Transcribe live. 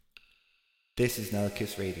This is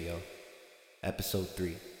Nelakiss Radio, Episode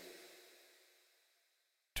 3,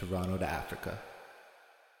 Toronto to Africa.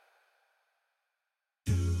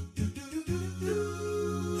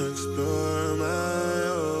 Explore my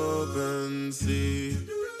open sea.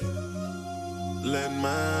 Let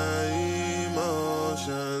my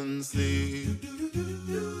emotions sleep.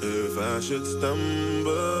 If I should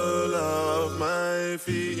stumble off my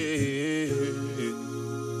feet,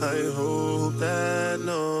 I hope that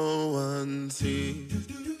no one sees.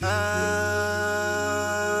 I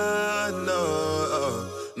know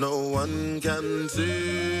no one can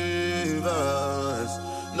save us,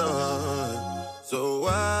 no. So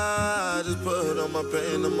I just put all my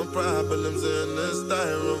pain and my problems in a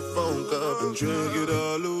styrofoam cup and drink it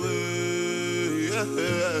all away. Yeah.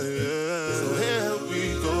 So here we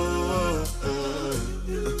go.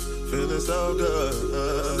 Feeling so good.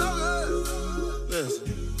 Listen,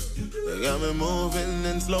 they got me moving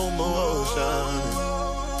in slow motion.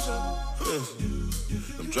 Listen,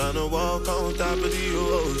 I'm trying to walk on top of the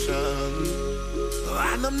ocean.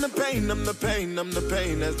 I numb the pain, numb the pain, numb the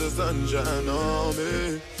pain as the sun shine on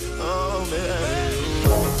me, on me.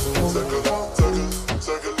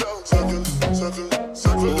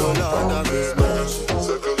 Oh Lord, I've been smashed.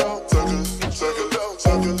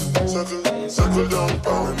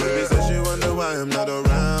 My baby says she wonder why I'm not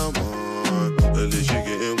around more. At least she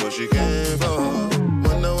getting what she came for.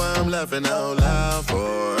 Wonder why I'm laughing out loud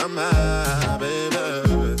for. I'm high, baby.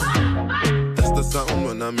 That's the something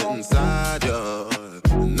when I'm inside you.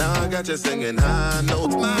 Now I got you singing high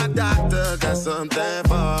notes. My doctor got something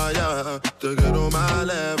for you to get on my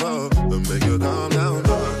level and make you calm down,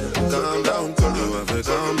 calm down. You have to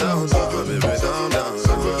calm down, my baby, calm down,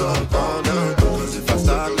 calm down. Cause if I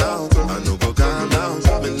start now, I know go calm down,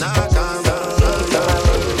 me not calm down.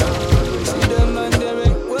 See them man, they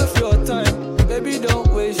ain't worth your time. Baby, don't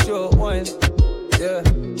waste your wine. Yeah,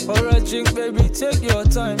 for a drink, baby, take your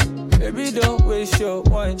time. Baby, don't waste your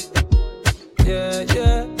wine. Yeah,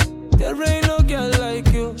 yeah, there ain't no girl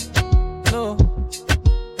like you, no.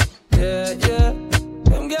 Yeah, yeah,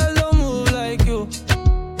 them girls don't move like you,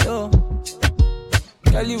 no.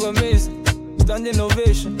 Girl, you amazing, standing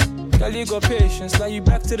ovation. Girl, you got patience, now you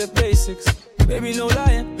back to the basics. Baby, no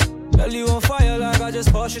lying, girl, you on fire like I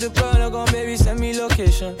just bought you the burner. Gon' baby, send me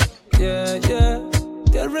location. Yeah, yeah,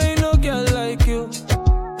 there ain't no girl like you,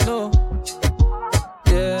 no.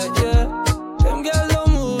 Yeah, yeah, them girls don't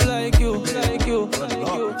move like you, like you, like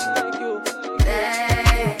you, like you.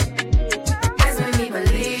 That's made me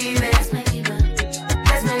believe it.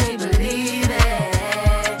 That's made me believe it.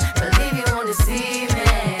 Believe you want to see me.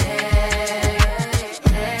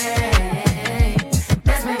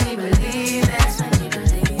 That's made me believe it. That's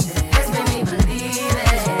made me believe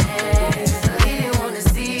it. Believe you want to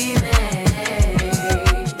see me.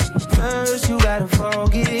 First you gotta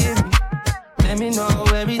forgive me. Let me know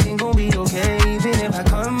everything gon' be okay. Even if I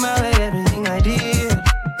come out like everything I did,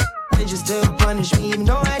 they just still punish me. Even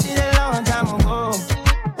though I did a long time ago.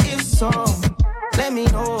 If so, let me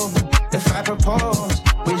know. If I propose,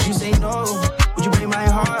 would you say no? Would you break my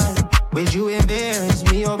heart? Would you embarrass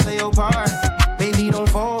me or play your part? Baby, don't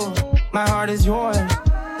fold, my heart is yours.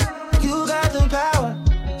 You got the power,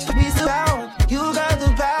 be the power. You got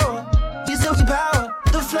the power, you still the power.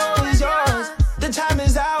 The flow is yours, the time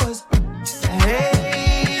is ours.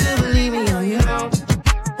 Hey, you believe me or you don't.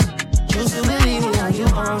 You still believe me or you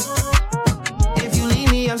won't. If you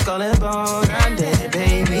leave me, I'm skull and bone. I'm dead,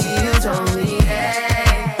 baby, you told me.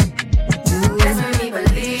 Hey, that's made me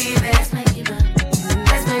believe it.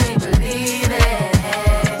 That's made me believe it.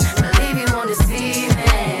 Believe you want to see me.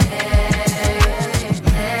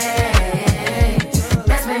 Hey,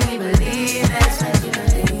 that's made me believe it.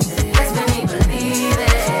 That's made me believe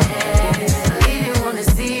it. Believe you want to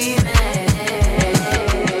see me.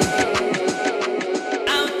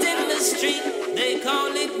 Out in the street, they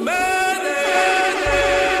call it murder.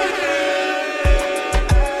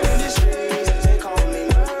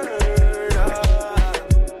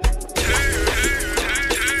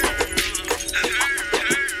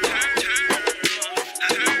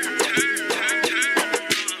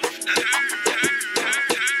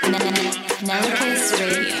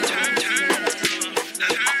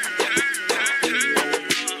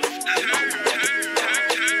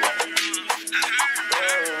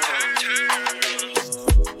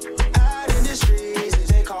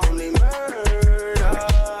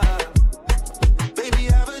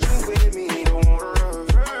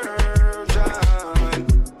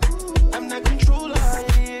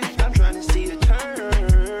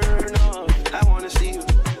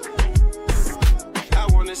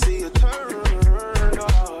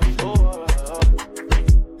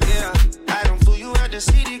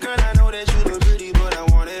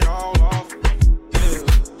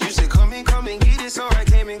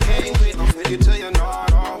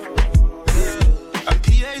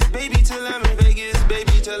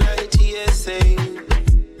 USA.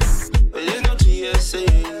 But there's no TSA.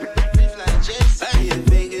 I get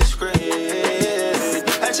Vegas great.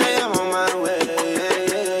 I tell you I'm on my way.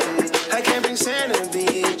 I can't bring sand to the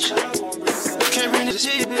beach. Can't bring the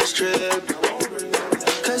cheapest trip.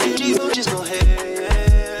 Cause you need just go ahead.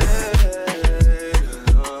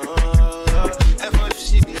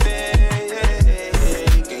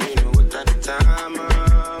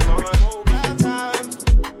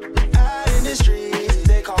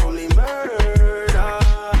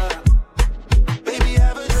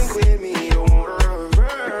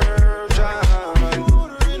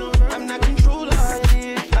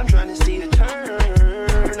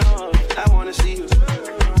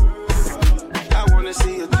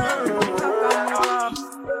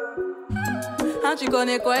 Tu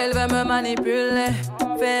connais quoi, elle veut me manipuler.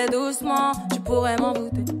 Fais doucement, tu pourrais m'en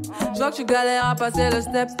douter. Je vois que tu galères à passer le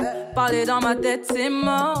step. Parler dans ma tête, c'est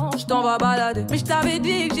mort, je t'en vais balader. Mais je t'avais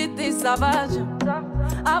dit que j'étais sauvage.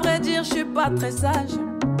 À vrai dire, je suis pas très sage.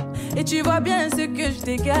 Et tu vois bien ce que je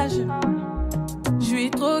dégage. Je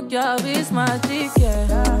suis trop charismatique.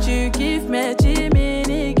 Tu kiffes mes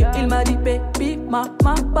chimiques. Il m'a dit, baby, ma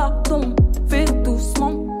pardon. Fais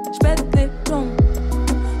doucement, je pète les plombs.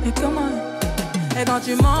 Et comment? Et quand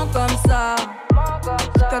tu mens comme ça,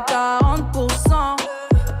 jusqu'à 40%,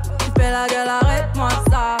 tu fais la gueule, arrête-moi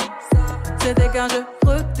ça. C'était qu'un jeu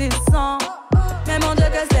redescend. Mais mon Dieu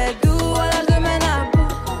que c'est doux, voilà je mène à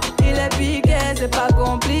bout. Il est piqué, c'est pas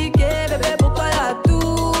compliqué. Bébé, pour toi y'a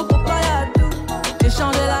tout, pour toi y'a tout. J'ai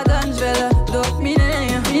changé la donne, je vais le dominer.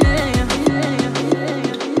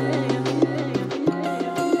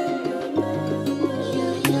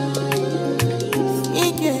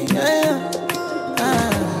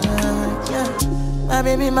 My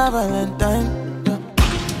baby, my Valentine.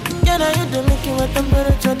 Yeah, now you do make it with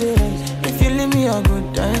temperature days. If you leave me a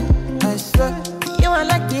good time, I swear. You are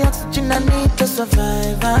like the oxygen I need to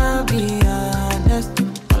survive. I'll be honest.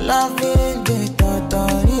 Loving the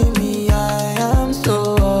thought in me. I am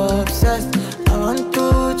so obsessed. I want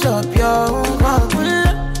to chop your heart.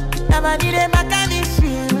 Never did it back at this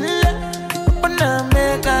shit. Open up,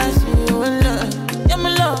 make us feel. Yeah, my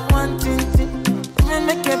love, one thing.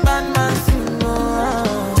 Make a bad man sing.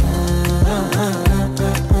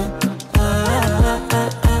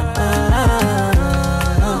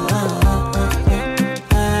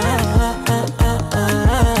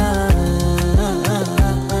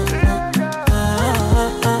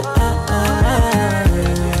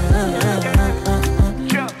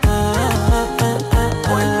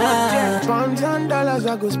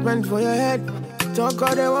 I go spend for your head. Talk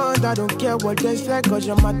all they want, I don't care what they say. Cause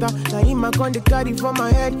your matter, now him I con the carry for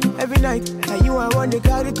my head. Every night, now you I want to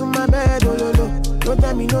carry to my bed. Oh no no, don't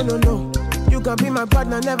tell me no no no. You can be my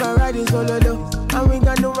partner, never riding solo low. And we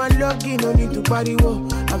got no one lucky, no need to party whoa.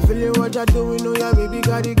 I'm feeling what you're doing, oh yeah baby,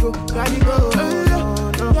 gotta go, gotta go.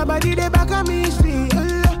 Oh, no. Your body they back at me, see.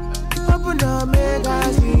 Oh, open up, make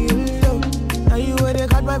I see. Oh, now you where they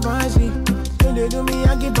got my fancy. When they do me,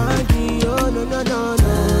 I get funky. Oh no no no no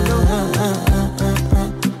no.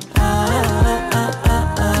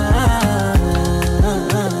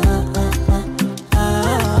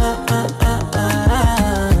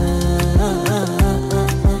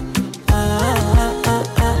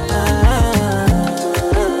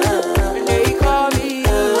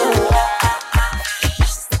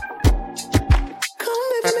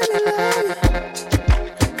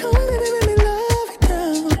 Come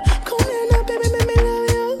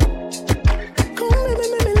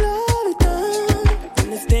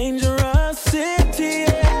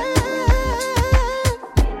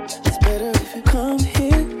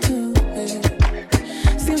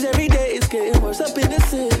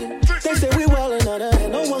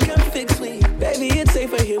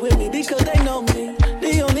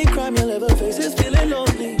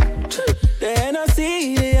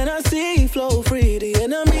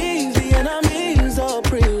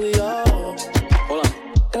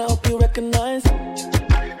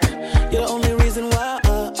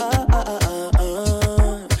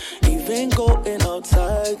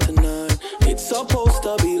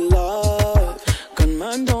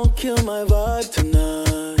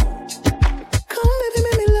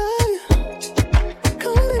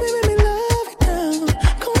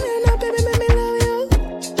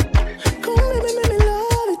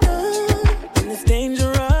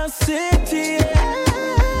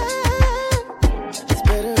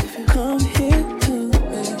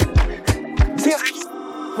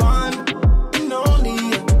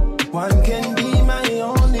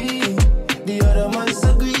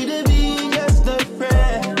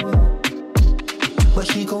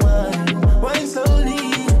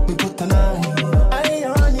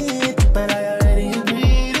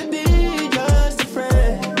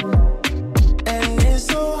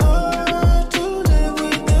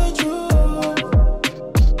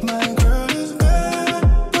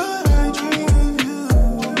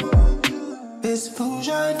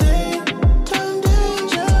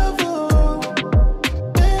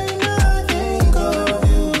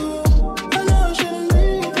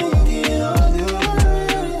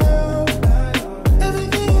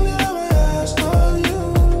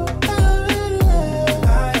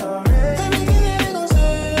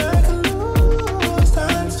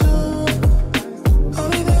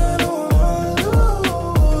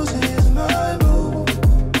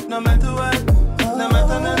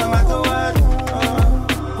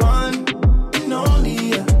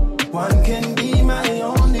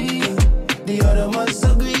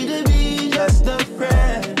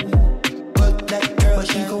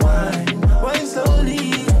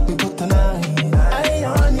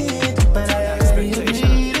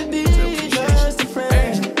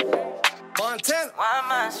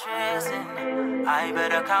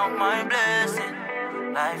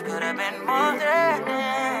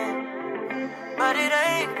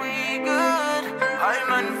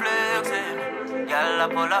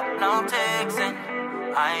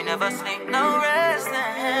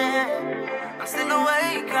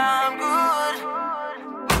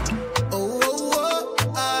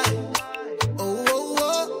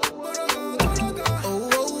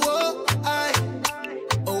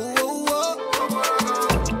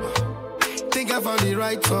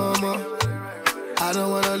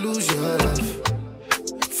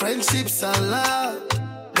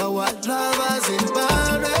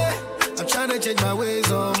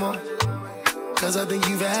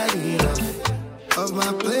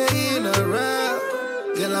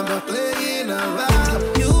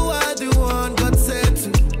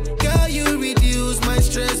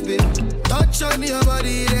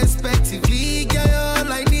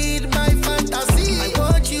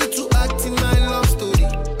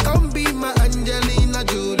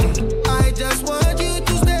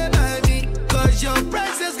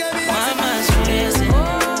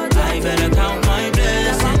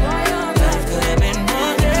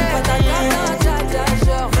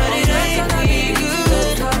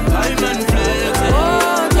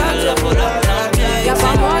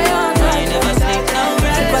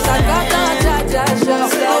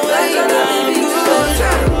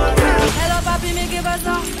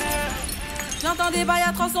J'entends des bails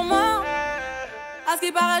atroces en moi. À ce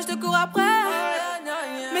qui paraît, je te cours après.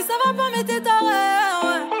 Mais ça va pas, mais t'es taré,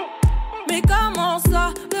 ouais. Mais comment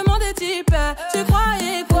ça, le monde est hyper. Tu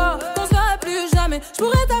croyais quoi, qu'on se verrait plus jamais. Je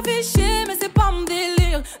pourrais t'afficher, mais c'est pas mon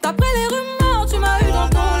délire. D'après les rumeurs, tu m'as eu dans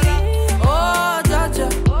ton lit. Oh, dja dja,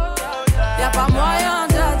 y'a pas moyen,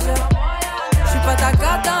 dja dja. J'suis pas ta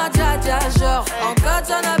cata, dja dja. Genre, en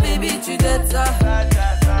katana, baby, tu dettes ça.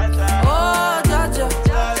 Oh, dja dja,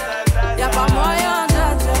 y'a pas moyen, dja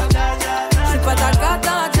dja. J'suis pas ta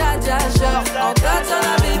cata, dja dja. Genre, en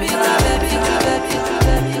katana, baby, tu dettes, tu dettes.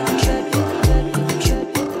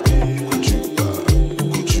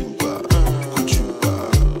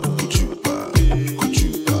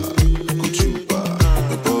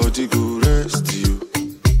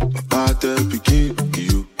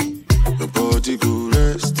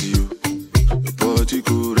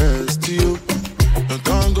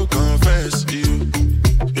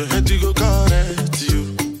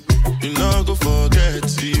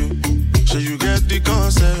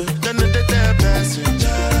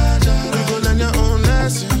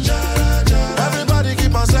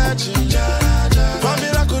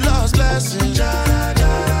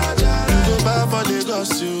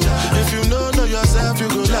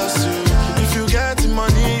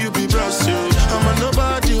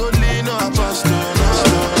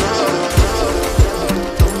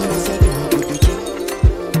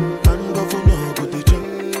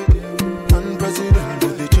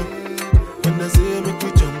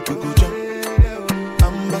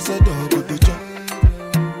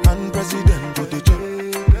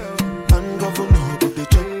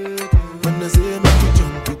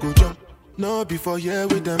 For yeah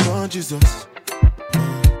with them on Jesus.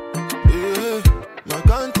 Yeah, my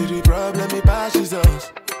country problem it passes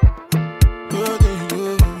us.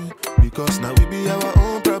 Because now we be our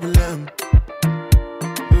own problem.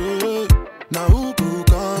 Now who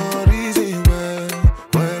can reason well.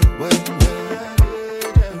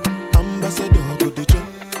 Ambassador go the check,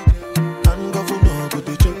 and governor go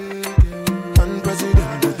the check, and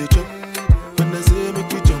president go the check. When they say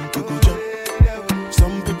make we jump, we go jump.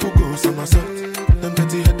 Some people go somersault. Them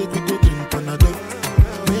petty headed we go drink Panadol.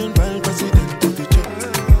 Meanwhile president go the check,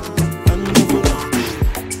 and governor.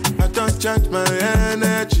 I don't charge my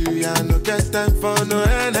energy. I no get time for no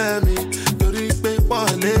enemy. Tori pe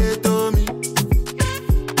pole to me.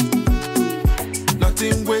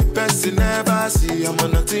 Nothing wait person person never see. I'm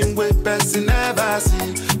on nothing with person never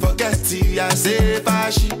see. Forget it, I say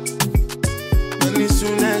fashi. Money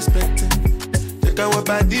soon expected. Take our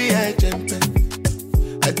body, I jump.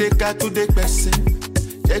 I take her to the person.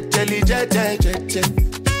 Jelly, je.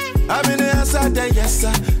 I'm in the answer, then yes,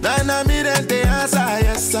 sir. Then I'm in the answer,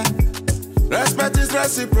 yes, sir. Respect is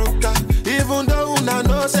reciprocal, even though una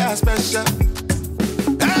know say I special.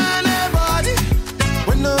 Anybody,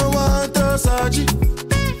 we no want to search it.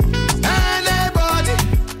 Anybody,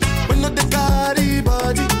 we no the carry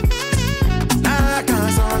body. I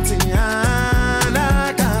can't something,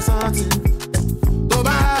 I can't something. To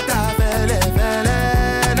bata fele,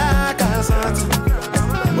 I can't something.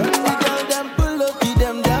 When we girl them pull up, give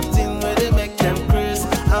them that thing where they make them crazy.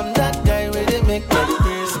 I'm that guy where they make them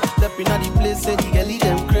crazy. Stepping out the place, say the girl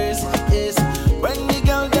them crazy. Yes. When the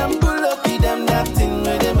girl them pull up, give them that thing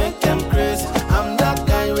where they make them crazy. I'm that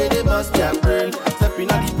guy where they bust their brain.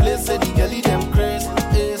 Stepping out the place, say the girl them crazy.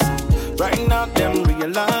 Yes. Right now them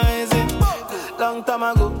realize it. Long time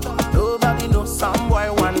ago, nobody know. Some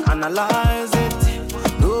boy want analyze it.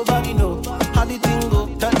 Nobody know how the thing go.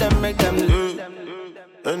 Tell them make them live.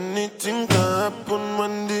 Anything can happen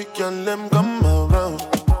when they can them come around.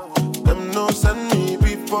 Them no send me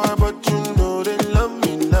before, but you know they love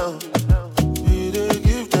me now. We they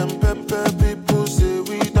give them pepper, people say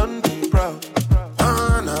we done be proud.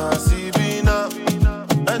 And I see me now.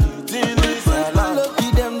 Anything is allowed. Look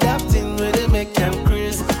at them that thing where they make them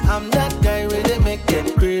crazy. I'm that guy where they make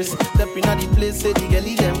them crazy. Stepping out the place, say the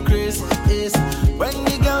girl them crazy. Yes. When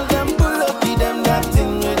the girl them pull up, give them that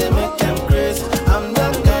thing where they make them crazy. I'm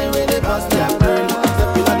that guy where they bust their brain.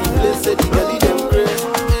 Stepping out the place, say the girl them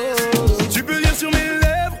crazy. Tu peux lire sur mes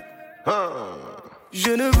lèvres.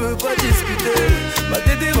 Je ne veux pas discuter. Ma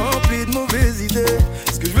tête est remplie de mauvaises idées.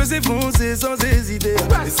 Ce que je veux c'est foncer sans hésiter.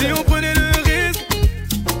 Et si on prenait le risque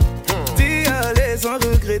d'y aller sans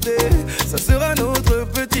regretter, ça sera notre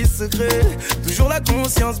petit secret. Toujours la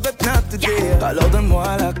conscience, but not today. Alors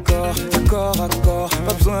donne-moi l'accord, corps à corps.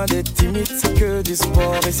 Pas besoin d'être timide, c'est que du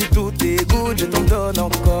sport. Et si tout est good, je t'en donne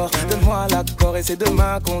encore. Donne-moi l'accord et c'est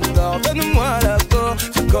demain qu'on dort. Donne-moi l'accord,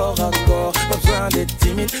 corps à corps. Pas besoin d'être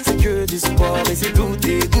timide, c'est que du sport. Et si tout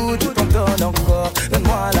est good, je t'en donne encore.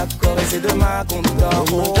 Donne-moi l'accord et c'est demain qu'on dort.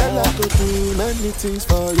 Oh, girl, I could do many things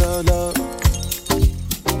for your love.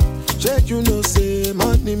 Check, you know, say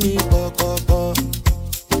money me pop.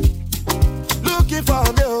 Looking for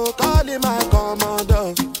me, oh, calling my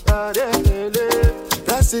commander.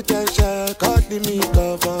 Presidential, calling me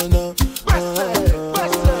governor.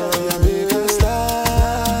 Make her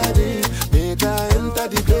slide in, make her enter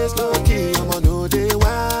the place, no key. I'ma know they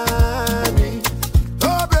want me.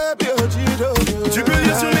 Oh baby, oh Gido. Tu peux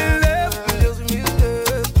lire sur mes lèvres.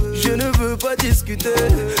 Je ne veux pas discuter.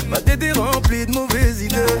 Ma tête est remplie de mauvaises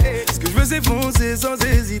idées. Ce que je veux c'est foncer sans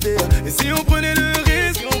hésiter. Et si on prenait le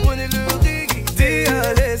risque d'y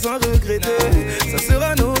aller sans regretter, ça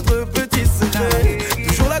sera notre petit secret.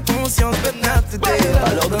 Toujours la conscience, but not today.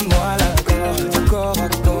 Alors donne-moi l'accord, corps à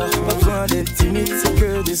corps. Pas besoin d'être timide, c'est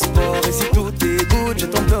que du sport. Et si tout est good, je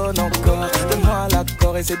t'en donne encore. Donne-moi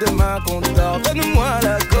l'accord et c'est demain qu'on dort. Donne-moi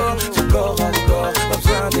l'accord, corps à corps. Pas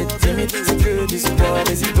besoin d'être timide, c'est que du sport.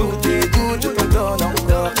 Et si tout est good, je t'en donne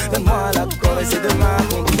encore. Donne-moi l'accord et c'est demain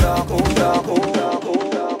qu'on dort.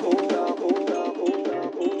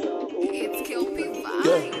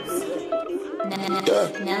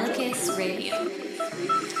 Now Kiss Radio.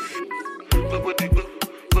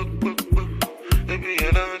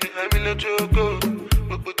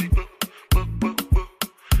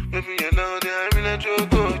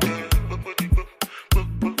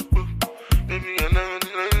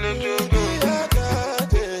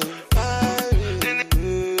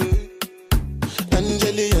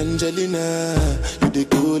 Angelina, you the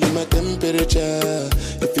cool in my temperature.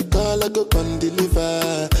 If you call, I go come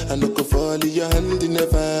deliver. I no go fall in your hand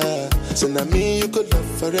never. So now me you could love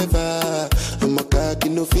forever. I'm a cocky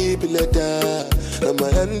no feeble letter. I'm a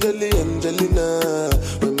Angelina,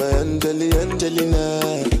 I'm a Angelina.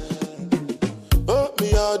 Oh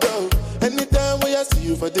me all down. Anytime when I see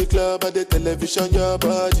you for the club or the television, your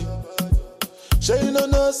body. Sure you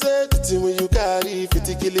know say the thing when you carry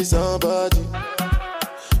 50 kill somebody.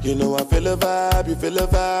 You know I feel a vibe, you feel a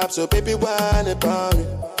vibe, so baby whine about me.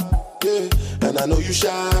 Yeah, and I know you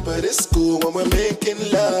shy, but it's cool when we're making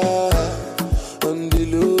love. On the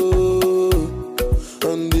low,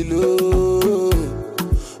 on the low,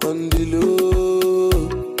 on the low,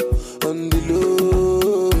 on the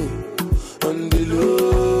low, on the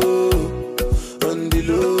low, on the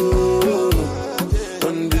low,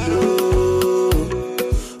 on the low,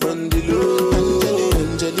 on the low.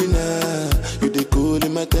 Angelina, you the cool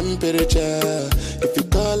in my temperature.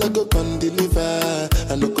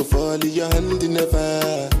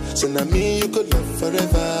 So now me you could love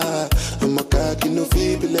forever. I'm a cocky no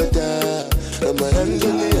feeble letter. I'm a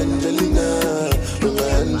Angelina. I'm a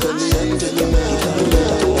Angelina.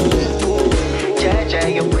 Jaja,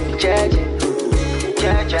 your pretty Jaja.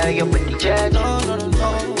 Jaja, your pretty Jaja.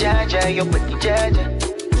 Jaja, your pretty Jaja.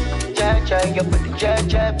 Jaja, your pretty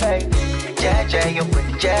Jaja, baby. Jaja, your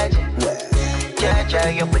pretty Jaja. Jaja,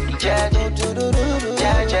 your pretty Jaja.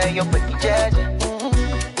 Jaja, your pretty Jaja.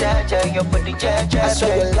 Jaja, your pretty Jaja. I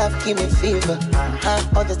swear your love give me fever.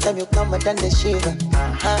 All the time you come and the shiver.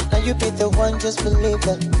 Now you be the one, just believe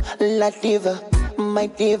it. La diva, my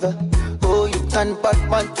diva. Oh, you turn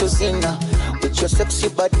Batman to Cena. With your sexy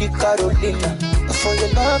body, Carolina. For your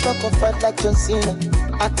love, I go fight like John Cena.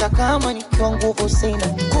 Hata kama nikiwa nguvu sina.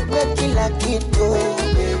 Kupe kila kitu,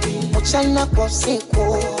 mchana kwa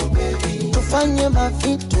siku. Tufanye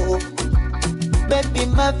mavitu, baby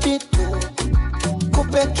mavitu.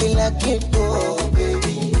 Kupe kila kitu,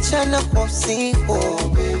 mchana kwa siku.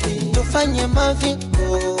 Tufanye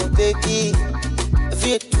mavitu, baby.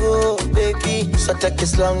 Vitu, baby. So take it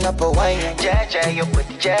slow, up a wine. Jaja, your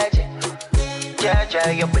pretty Jaja.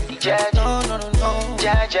 Jaja, your pretty Jaja. No.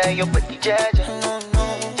 Jaja, your pretty Jaja.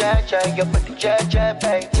 Jaja, your pretty Jaja,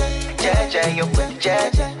 baby. Jaja, your pretty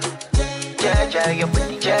Jaja. Jaja, your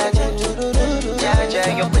pretty Jaja. Jaja,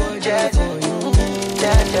 your pretty Jaja.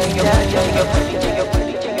 Jaja, your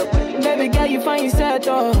pretty. Baby girl, you find yourself,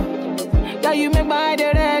 oh. Girl, you make my head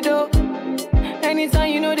red, oh. Anytime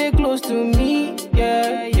you know they close to me,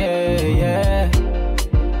 yeah.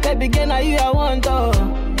 Baby girl, now you I want, oh.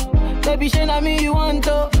 Baby, shey na me you want,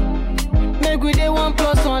 oh. Make we dey 1 +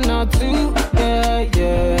 1 or 2, yeah.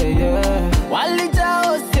 1 liter,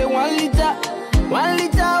 oh, say 1 liter. 1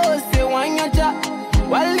 liter, oh, say 1 yacha.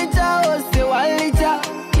 1 liter, oh, say 1 liter.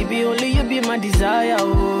 It be only you be my desire,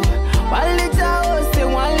 oh. 1 liter, oh, say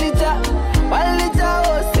 1 liter. 1 liter,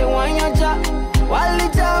 oh, say 1 yacha. 1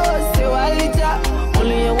 liter, oh, say 1 liter.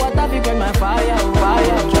 Only your water be burn my fire,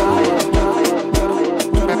 fire.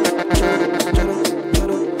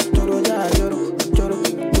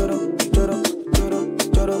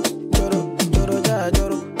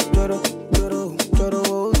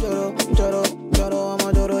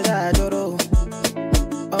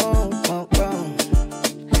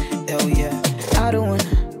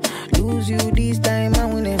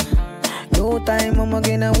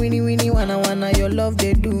 Wanna your love,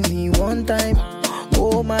 they do me one time.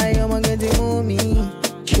 Oh my, I'ma get the mommy.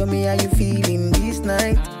 Show me how you feeling this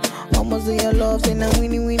night. Almost say your love, say now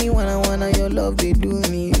winnie, wanna your love, they do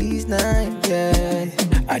me this night, yeah.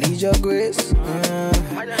 I need your grace,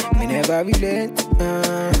 me never relent,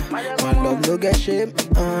 my love no get shame,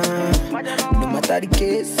 no matter the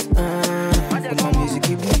case, but my music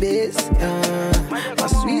give me bass, my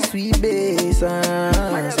sweet bass, so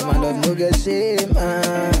my love no get shame,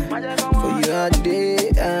 for you all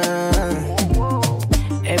day,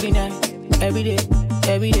 every night, every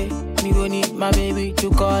day, me gon' need my baby to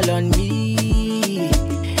call on me,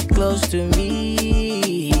 close to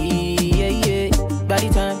me, yeah. By the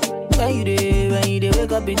time when you dey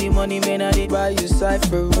wake up in the morning, man, I dey buy you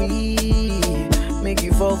cyphery, make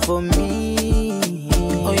you fall for me.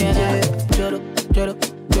 Oh yeah, joro, ja, joro,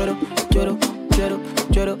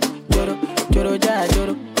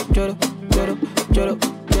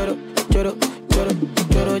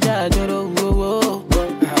 ja, joro, whoa.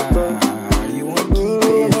 You want keep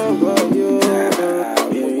it?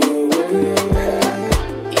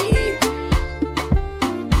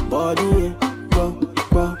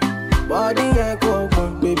 Body, go,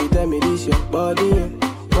 baby, tell me this your body,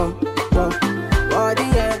 go. Body,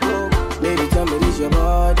 go, baby, tell me this your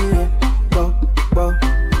body, go.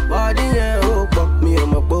 Body, go, me on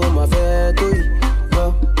my bone, my fair to you,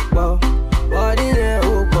 go. Body,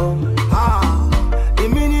 go. The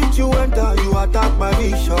minute you enter, you attack my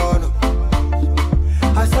vision.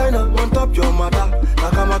 I sign up on top your mother,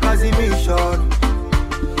 like I'm a Kazi mission.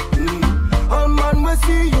 All man we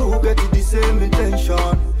see you get the same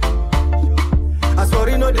intention. I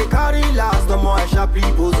sorry no they carry last, no more I sharp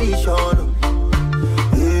reposition.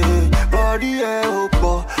 Yeah, body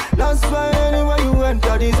opa. That's why anywhere you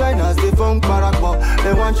enter, designers they funk parako.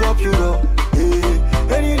 They want chop you up.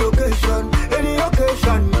 Yeah, any location, any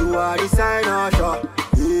occasion, you are designer shop.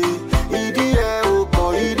 Yeah, EDA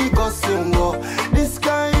opa, ED costume. This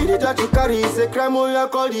kind that you carry is a crime. Oh, you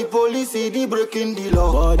call the police, ED breaking the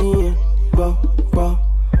law. Body, go.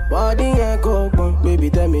 Body, go, baby,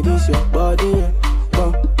 tell me this your body,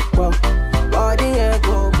 go. Body,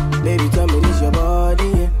 go, baby, tell me this your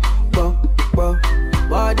body, go.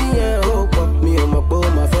 Body, go, me on my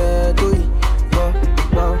bone, my fair to you, go.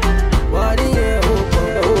 Body,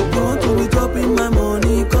 go. You want to be dropping my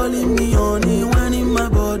money, call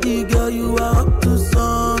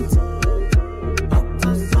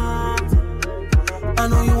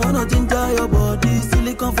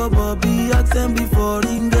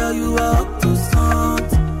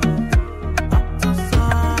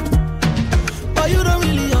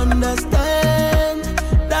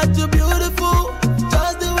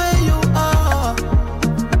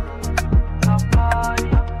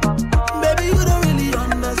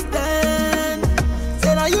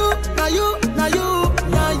you, now you,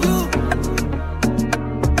 now you.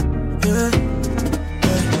 Yeah.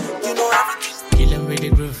 You know everything. Kill him with the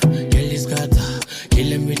groove, Kelly's got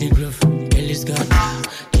kill him with the groove, Kelly's got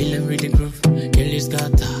kill him with the groove, Kelly's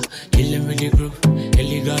got kill him with the groove,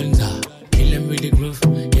 Eleganza. Kill him with the groove,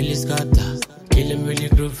 Kelly's got kill him with the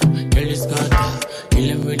groove, Kelly's got kill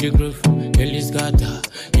him with the groove, Kelly's got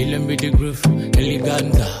kill him with the groove,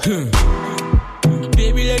 Eleganza.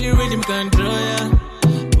 Baby, let the rhythm control ya.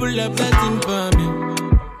 Pull up that thing for me.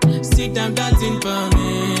 Sit down that thing for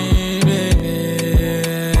me,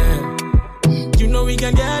 baby. You know we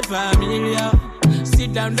can get familiar.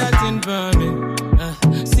 Sit down that thing for me.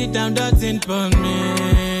 Sit down that thing for me.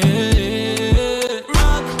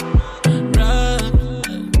 Rock, rock.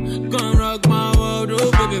 Come rock my world,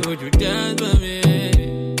 oh baby, would you dance for me?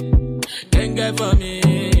 Then get for me.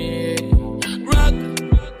 Rock,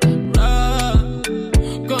 rock.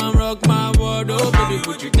 Come rock my world, oh baby,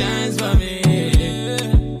 would you dance for me?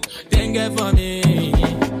 Then get for me.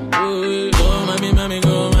 Oh, go, mommy, mommy,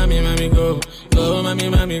 go, mommy, mommy, go. Go, mommy,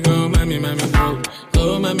 mommy, go, mommy, mommy, go.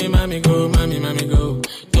 Go, mommy, mommy, go, mommy, mommy, go.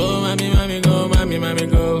 Go, mommy, mommy, go, mommy, mommy,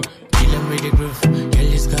 go. Kill him with the groove,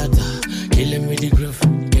 Kelly's got kill him with the groove,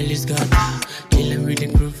 Kelly's got kill him with the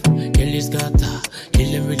groove, Kelly's got kill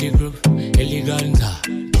him with the groove, Eleganza.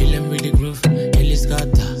 Kill him with the groove, Kelly's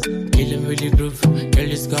got kill him with the groove,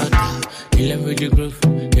 Kelly's got kill him with the groove,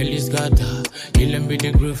 Kelly's got kill him with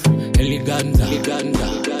the groove, Eleganza.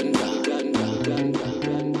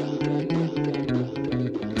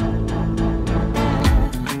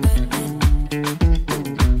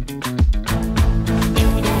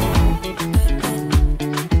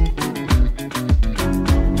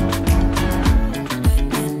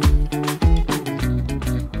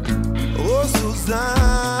 Oh,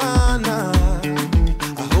 Susanna,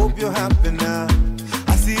 I hope you're happy now.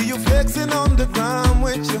 I see you flexing on the ground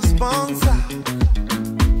with your sponsor.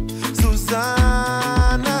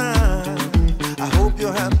 Susanna, I hope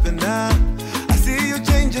you're happy now. I see you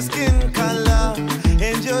change your skin color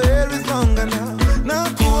and your hair is longer now. Na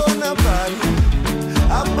kuona pale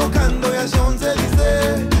apokando ya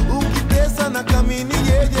Champs-Élysées, ukitesa na kamini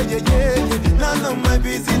yeah. None of my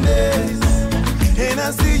business. And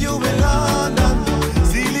I see you in London,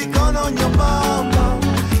 silicone on your bum,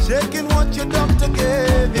 shaking what your doctor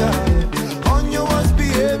gave ya, on your worst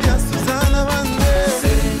behavior, Susanna Banderas.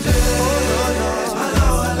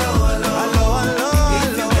 Hello,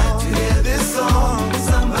 if you got to hear this song,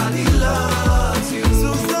 somebody loves you.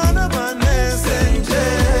 Susanna Banderas.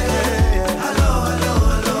 Hello,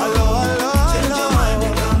 change your mind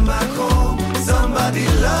and come back home, somebody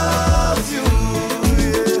loves you.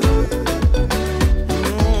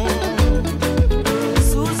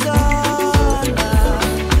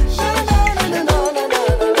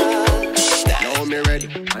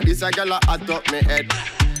 This a girl a hot up me head.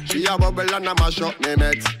 She a bubble and a mash up me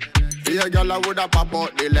meds. See a girl a woulda pop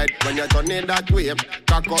out the lead. When you turn in that wave,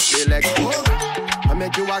 cock up the leg. I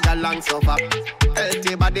make you a galang suffer.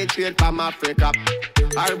 Healthy body straight from Africa.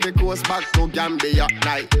 Ivory Coast back to Gambia.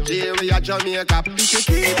 Nigeria, Jamaica. If you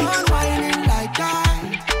keep on whining like that,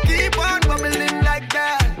 Keep on bubbling like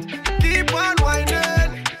that. Keep on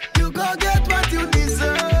whining. you go get what you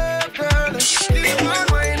deserve, girl. Keep on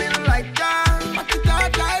whining like that. But you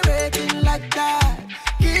start gyrating like that.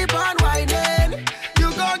 Keep on whining,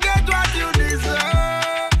 You go get what you deserve.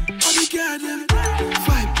 all the girl them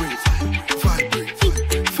vibrate.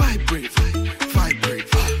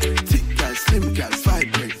 Thick girls, slim girls,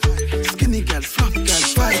 vibrate. Skinny girls, fluff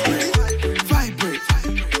girls, vibrate.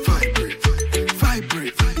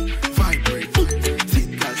 Thick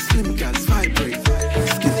girls, slim girls, vibrate.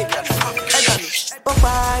 Skinny girls, fluff girls. Oh,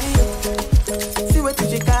 body, see what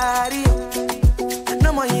you carry. No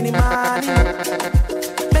more in the money.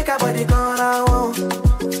 Make a body gonna want.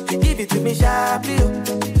 Give it to me sharply.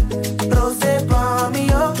 Rose for me,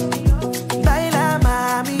 oh. Baila,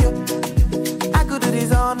 mami, oh. I could do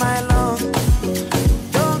this all night long.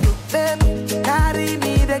 Don't go, babe. Carry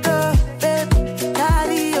me, they go, babe.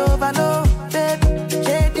 Carry over, no, babe.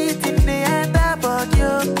 Shade it in the end about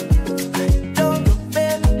you. Don't go,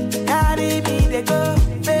 babe. Carry me, they go,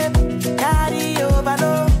 babe. Carry over,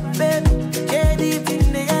 no, babe. Shade it in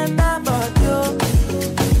the end about you.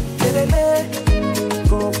 Lelele,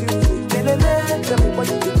 confuse. Lelele, tell me what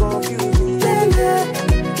you confuse. Lelele.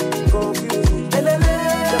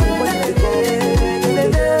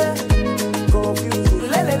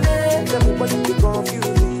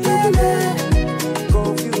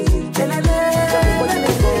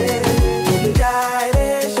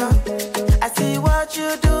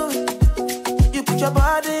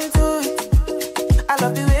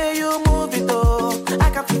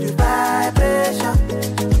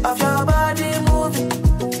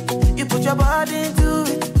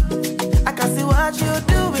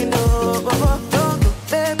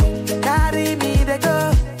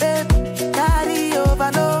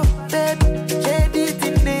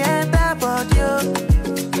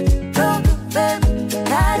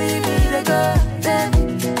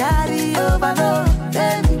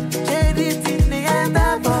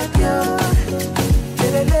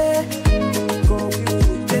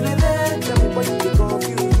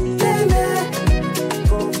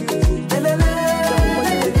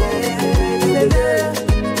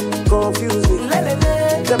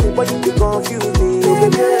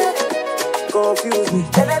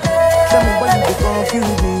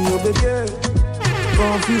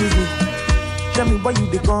 confuse me. Tell me why you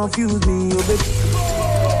they confuse me, oh baby.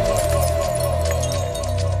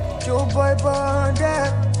 Your boy Bondé.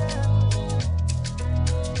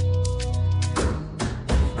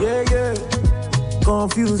 Yeah, yeah.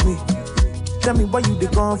 Confuse me. Tell me why you they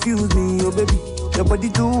confuse me, oh baby. Your body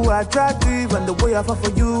too attractive, and the way I fall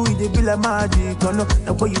for you, it be like magic. Oh no,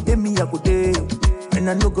 the way you did me, I go day, and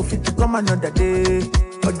I no go fit to come another day.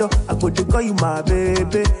 Although I go to call you my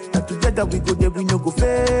baby, and together we go there, we no go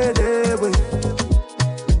fade away.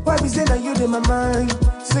 Why be say that you in my mind?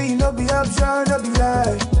 Say you no be option, no be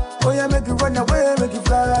lie. Oh yeah, make you run away, make you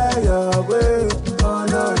fly away. Oh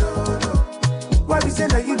no, no, no. Why be say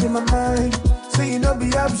that you in my mind? Say you no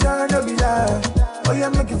be option, no be lie. Oh yeah,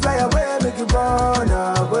 make you fly away, make you run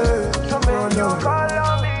away. So make you call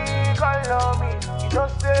on me, call on me. You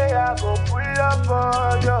don't say I go pull up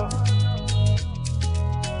on you.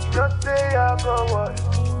 You don't say I go what?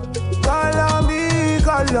 Call on me.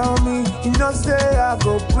 You don't say I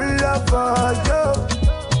go pull up on you.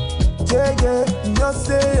 Yeah, yeah, you don't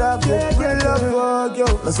say I go pull up on you.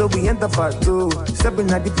 Now so we enter part 2.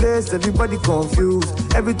 Stepping at the place, everybody confused.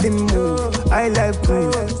 Everything move, I like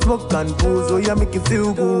cruise. Smoke and booze, oh yeah, make you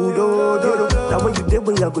feel good. Oh, do, do. Now when you day,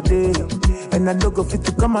 where I go day. And I don't go fit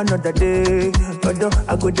to come another day. Although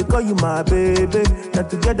I go to call you my baby. Now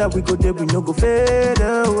together we go there, we no go fade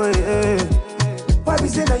away. Why be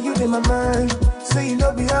say that you in my mind? Say you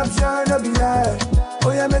no be option, no be lie.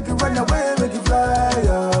 Oh yeah, make you run away, make you fly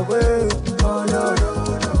away. Oh no, no,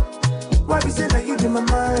 no. Why be say that you in my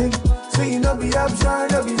mind? Say you no be option,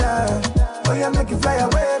 no be lie. Oh yeah, make you fly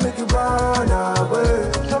away, make you run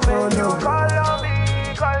away. So make you call on me.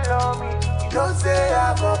 You don't say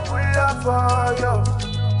I go pull up for you.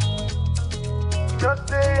 You don't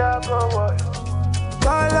say I go what?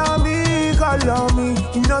 Call on me.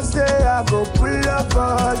 You don't say I go pull up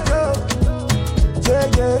for you. Yeah,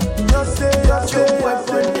 yeah. You don't say I go pull up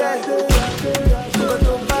for you. You go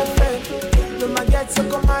to my friend. No my get so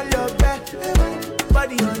come my love back.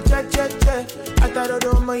 Body on check. I thought I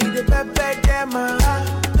don't mind you the pepe them.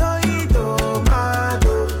 No you don't mind.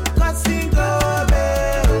 Cause you go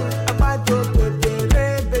back. I to put the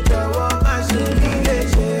rape the one I should be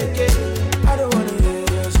shake. I don't wanna hear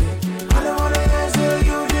you shake. I don't wanna hear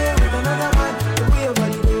you there with another man. The way your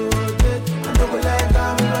body goes, I don't like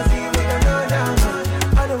how I see with another man.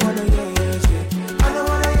 I don't wanna hear you shake. I don't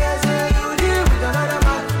wanna hear you there with another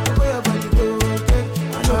man. The way your body goes,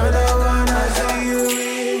 I don't wanna see you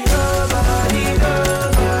with nobody.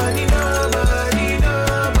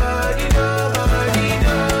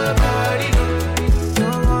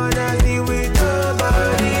 Don't wanna see with nobody.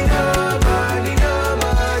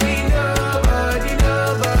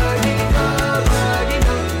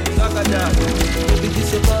 Baby,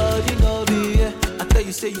 this your body, no be, yeah. I tell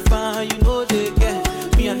you, say you fine, you know they get.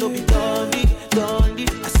 Me, I know be dundee.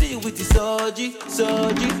 I see you with the surgery.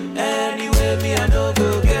 Anyway, me, I know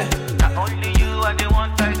go get. Not only you, I the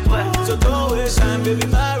one I swear. So don't waste time, baby,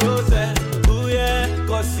 my rose. Ooh, yeah,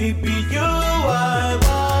 cause it be you, I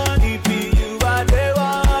want. It be you, I they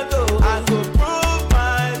want. Oh, I go prove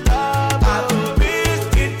my love. I go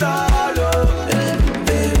risk it all. Oh,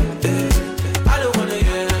 I don't wanna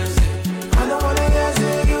hear I don't wanna hear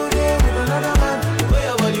you there with another man. the way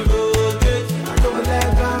your body rotate. I don't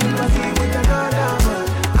like how I see with another man.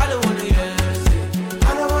 I don't wanna hear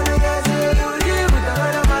I don't wanna hear you there with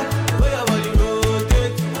another man. the way your body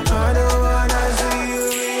rotate. I don't wanna see you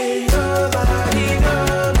with nobody.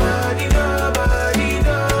 Don't wanna see with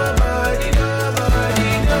nobody.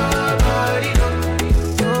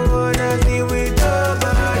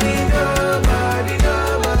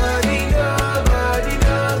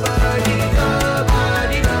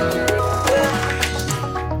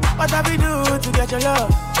 What have we do to get your love?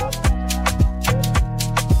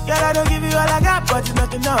 Girl, I don't give you all I got, but it's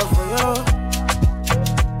not enough for you.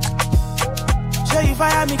 Sure you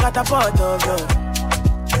fire me, catapult of love.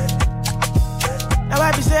 Now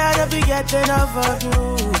I be say I don't be getting enough of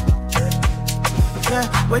you. Yeah,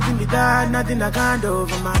 waiting me down, nothing I can't do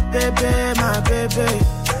for my baby.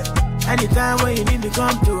 Anytime when you need me,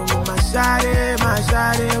 come through. My shawty,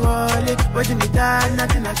 wallet. Waiting me down,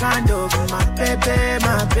 nothing I can't do for my baby.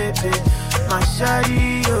 My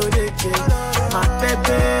shawty, oh, they care. My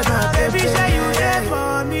baby. Say you there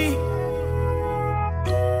for me.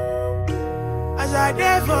 As I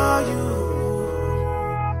there for you.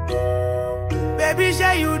 Baby,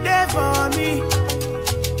 say you there for me.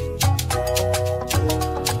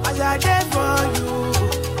 As I there for you.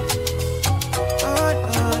 Oh,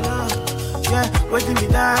 no. Yeah, waiting me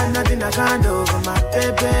down, nothing I can't do for my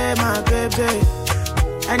baby.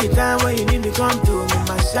 Anytime when you need me, come to me,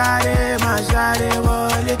 my shawty,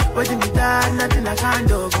 wallet. What you need that, nothing I can't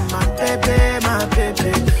do. My baby,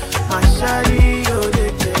 my shawty, oh,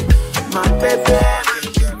 my baby.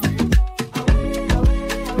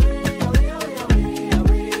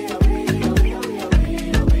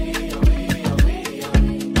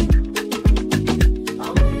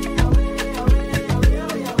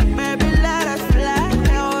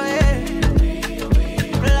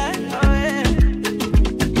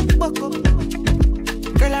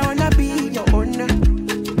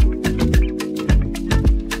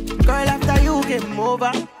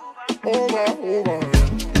 Over.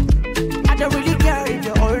 I don't really care if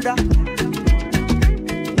you're older.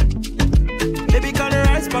 Baby, can you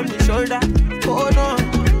rise from the shoulder? Oh no,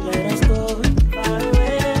 let us go far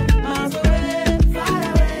away, miles away, far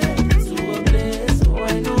away, to a place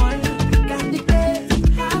where no one can dictate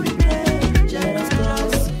how we play. Let us go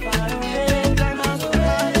far away, miles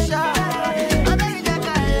away, shower. My baby, that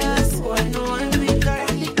guy is where no one can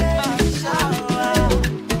dictate, shower.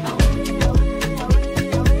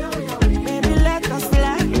 Baby, let us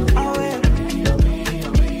fly away.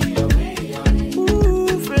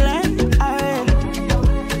 Ooh, fly away.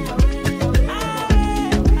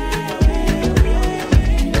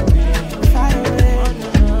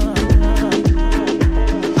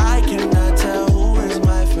 I cannot tell who is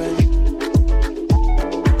my friend.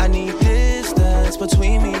 I need distance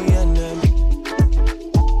between me and them.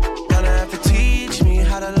 Gonna have to teach me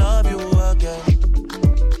how to love you again.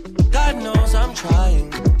 God knows I'm trying.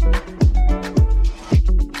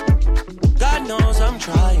 God knows I'm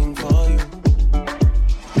trying for you.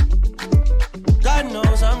 God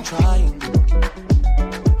knows I'm trying.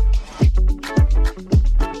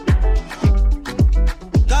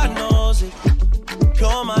 God knows it.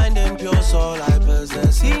 Pure mind and pure soul I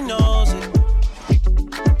possess. He knows it.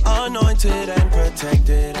 Anointed and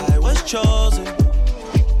protected, I was chosen.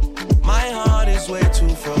 My heart is way too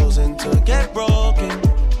frozen to get broken.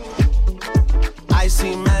 I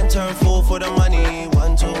seen man turn fool for the money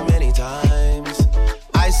one too many times.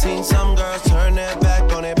 I seen some girls turn their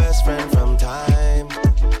back on their best friend from time.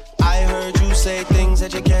 I heard you say things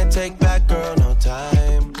that you can't take back, girl, no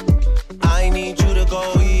time. I need you to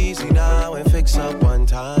go easy now and fix up one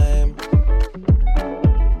time.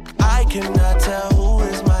 I cannot tell who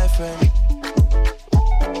is my friend.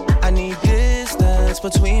 I need distance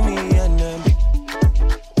between me and them.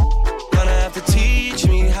 Gonna have to teach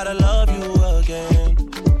me how to love you again.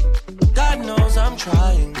 God knows I'm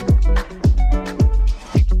trying.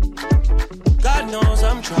 God knows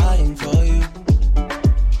I'm trying for you.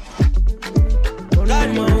 God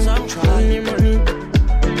knows I'm trying.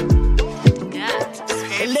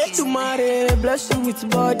 Let tomorrow bless you with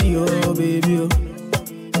body, oh baby. Oh.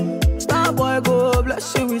 Star boy go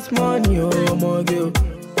bless you with money, oh my girl.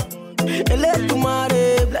 Let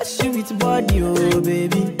tomorrow bless you with body, oh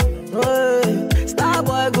baby. Oh, star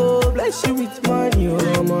boy go bless you with money,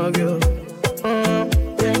 oh my girl.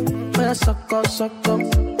 Yeah, when I suck up,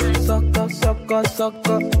 baby. Suck up.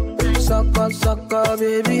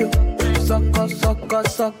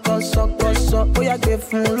 Oh yeah, give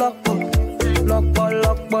him lock up. Lock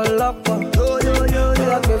up. Yo.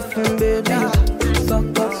 Yeah, give him baby.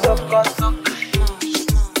 Suck up.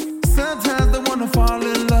 Sometimes I wanna fall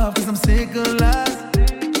in love 'cause I'm sick of lies.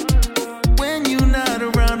 When you're not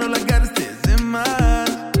around, all I got is tears in my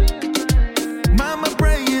eyes. Mama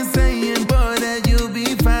praying, saying, boy, that you'll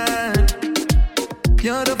be fine.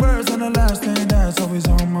 You're the first and the last thing that's always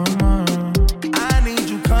on my mind. I need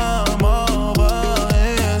you come over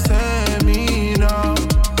and set me down.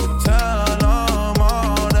 Tell them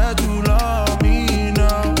all that you love me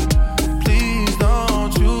now. Please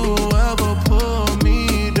don't you ever put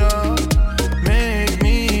me down. Make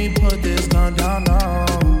me put this gun down now.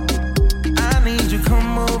 I need you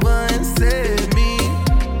come over and save me.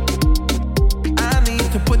 I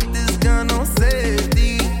need to put this gun on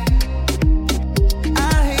safety.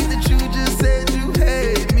 I hate that you just said you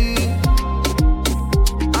hate me.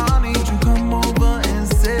 I need you come over and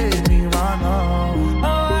save me right now.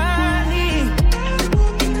 Oh, I need.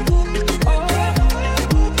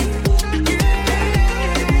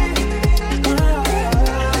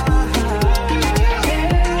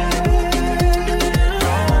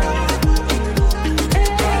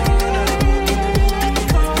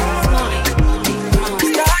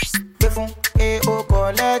 Oh,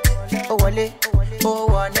 collect, oh, wale, oh,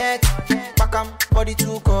 one net. Back am, body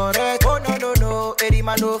too correct. Oh, no, Eddie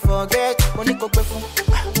man, don't forget. Money go befun,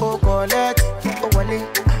 oh, collect, oh, wale,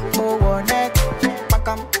 oh, one net. Back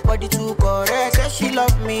am, body too correct. Say she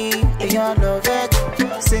love me, and you love it.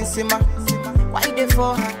 Sensima, why they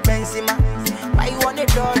for Benzema? Why you want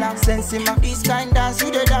 $1? Sensima. This kind dance, you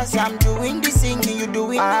the dance. I'm doing the singing, you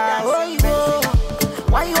doing the dance.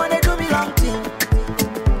 Why you wanna do me long thing?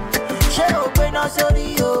 She open up,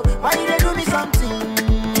 sorry, yo. Why you they do me something?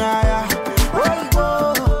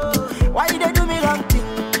 Why you they do me long thing?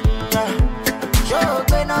 She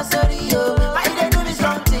open up, sorry, yo. Why you they do me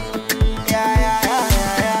something?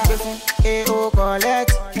 Oh,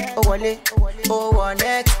 collect, oh, wallet, oh, one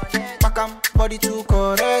it. Makam, body too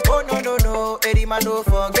correct. Oh, no, Eddie man, don't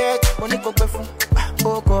forget. Oniko befu,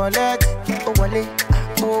 oh, collect, oh, wallet,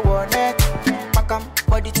 oh, one it. Makam,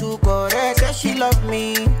 body too correct. Say she love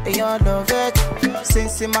me, and you love it.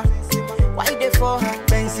 Sensima, why they for her?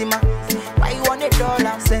 Benzema, why you want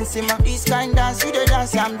 $1? Sensima, this kind dance, you the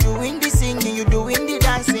dance. I'm doing the singing, you doing the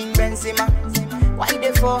dancing. Benzema, why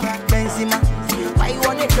they for her? Benzema, why you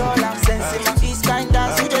want $1? Sensima, this kind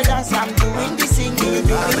dance, you the dance. I'm doing the singing, you doing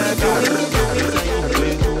the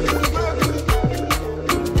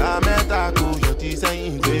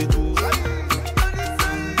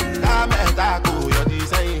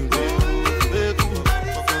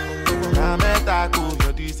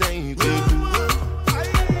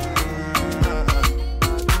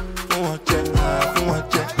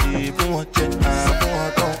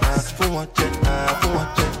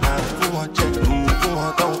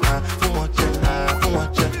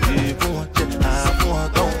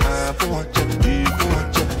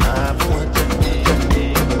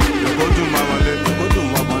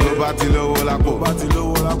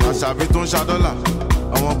Àṣàbí tó ń ṣàdọ́là,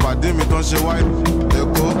 àwọn pàdé mi tó ń ṣe wáìpù.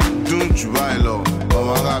 Èkó dùn jù báyìí lọ,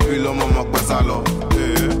 ọmọ arábí lọmọ ọmọ pẹ́sà lọ.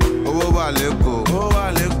 Owó wà lẹ́kọ̀ọ́,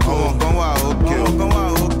 ọmọ kan wà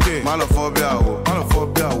òkè. Má lọ fọ́ bí àwọ̀,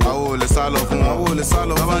 àwọ̀ ò lè sá lọ fún wọn.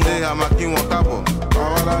 Lọ́bàdé a máa kí wọn káàbọ̀.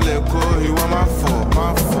 Àwọ̀dá lè kó ìwọ má fọ̀.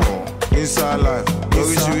 Inside life,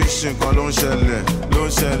 oríṣiríṣi nǹkan ló ń ṣẹlẹ̀.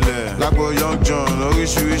 Lágbo Young John,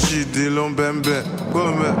 oríṣiríṣi ìdí ló ń bẹ́ńbẹ́.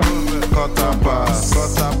 Gómẹ̀, quarter pass, ó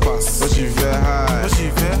sì fẹ́ high.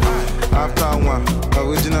 After one,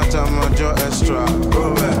 original time ọjọ́ extra.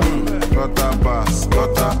 Gómẹ̀, quarter pass,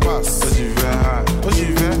 ó sì fẹ́ high.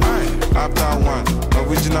 After one,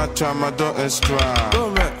 original time ọjọ́ extra.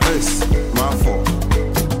 Gómẹ̀, ace, máa fọ̀.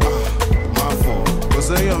 Kò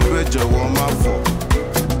sẹ́yìn ọ̀bẹ jọ̀wọ́ máa fọ̀.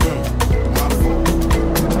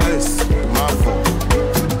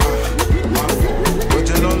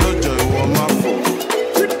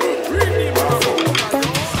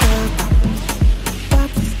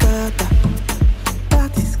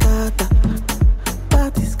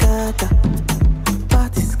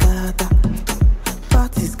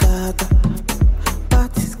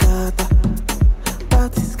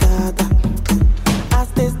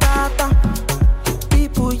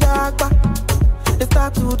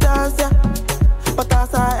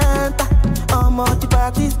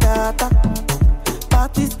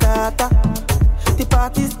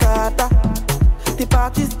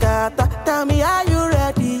 Tell me, are you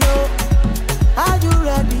ready, yo? Are you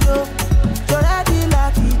ready, yo? You're ready,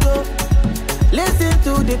 Latido. Listen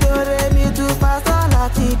to the do-re-mi to Pastor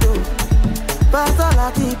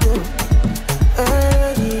Latido.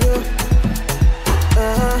 Ready, yo.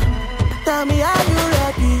 Tell me, are you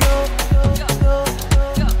ready, yo?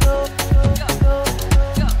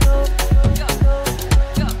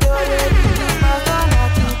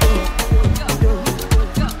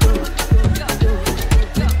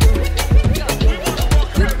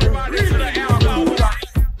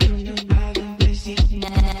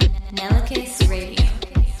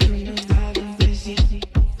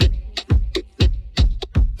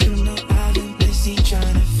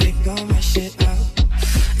 Trying to figure my shit out.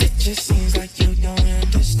 It just seems like you don't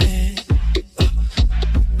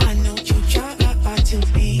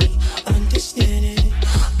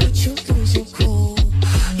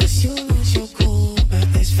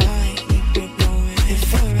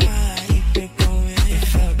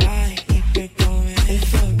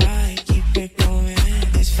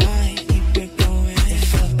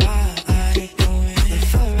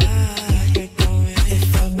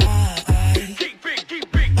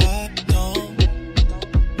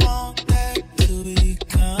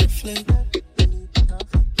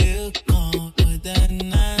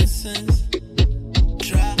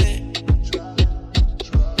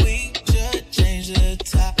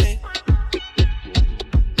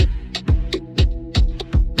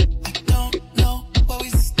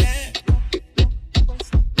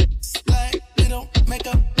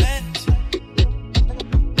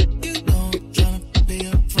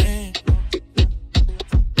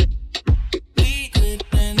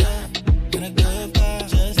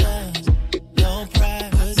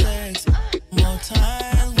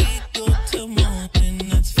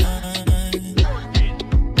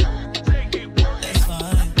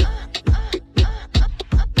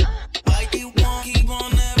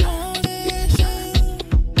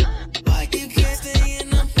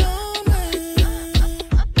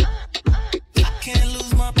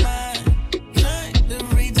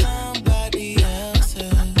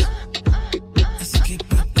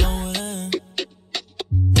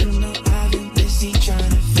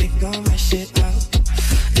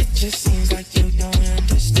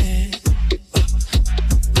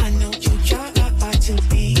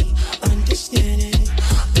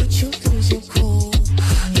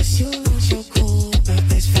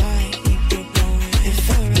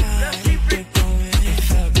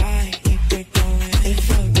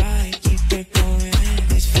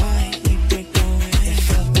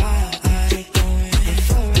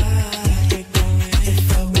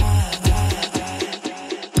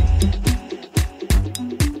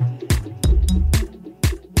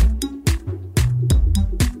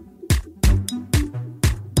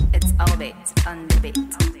bit, on the bit.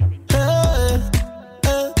 Hey,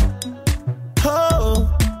 hey,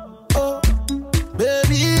 oh, oh,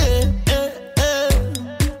 baby, hey, hey, hey,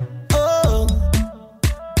 oh.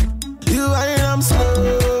 You wind up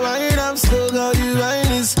slow, girl, you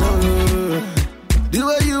wind it slow. The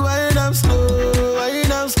way you wind up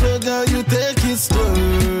slow, girl, you take it slow.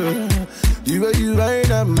 The way you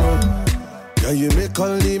wind up more, girl, you make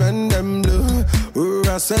all the men them blue. Oh,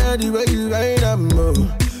 I said the way you wind up more.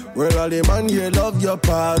 Well, all the man here love your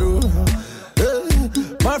paro. Hey,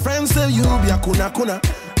 my friends say you be a kuna.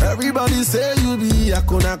 Everybody say you be a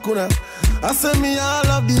kuna. I say me I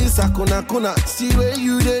love this a kuna. See where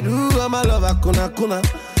you they do, I'm a love a kuna.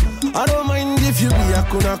 I don't mind if you be a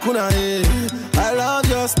kuna, hey. I love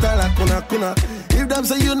your style a kuna. If them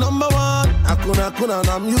say you number one, a kuna,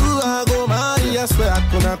 I'm you I go marry, I swear a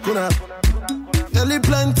kuna. Nelly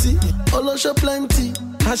plenty, Olosho plenty,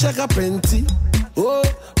 Ashaka plenty. Oh,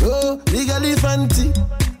 legally fancy.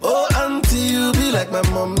 Oh, auntie, you be like my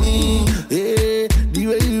mommy. Yeah, the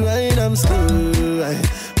way you wind, I'm slow.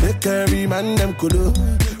 Make every man them kudo.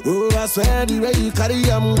 Oh, I swear the way you carry,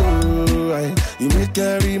 I'm go. You make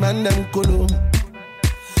every man them kudo.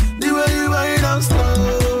 The way you wind, I'm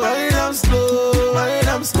slow.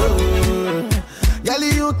 I'm slow. Girl,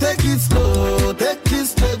 you take it slow,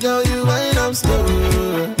 girl, you wind, I'm slow.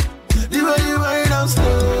 The way you wind, I'm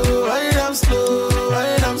slow.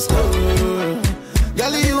 I'm slow.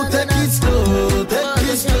 Girl, you take it slow,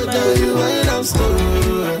 girl, you wind up slow.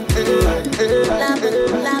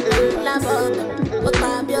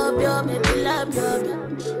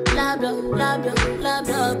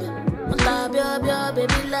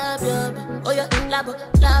 Oh yeah, labo,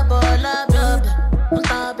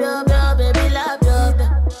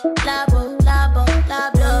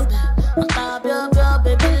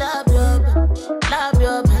 baby,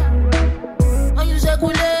 when you say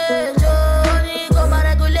coulé, Johnny, come and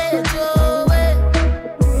regulate your way.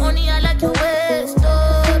 Only I like your waist,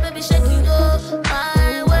 oh, baby, shake it up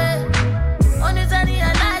my way. Only Tani, I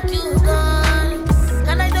like you, gone.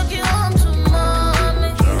 Can I take you home to mommy?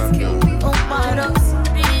 Oh, paro,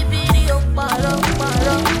 baby, oh, paro.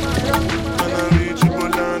 When I reach you, pull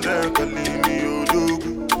down there, calling me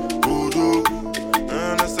Odogu.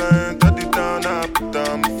 And I sent at the town, I put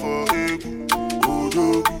down for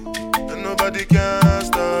Odogu. Nobody can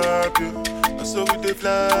stop you. I saw with the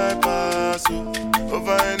fly past you.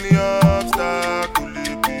 Over any obstacle,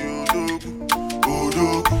 it be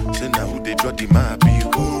Odogu. Say now who they draw the map, you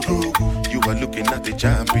Odogu. You are looking at the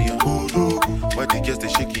champion, Odogu. Why the girls they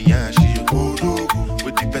shaking yash, you Odogu.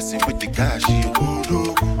 With the person with the cash, you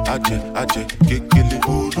Odogu. Aje, get kill it,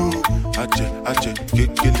 Odogu. Aje,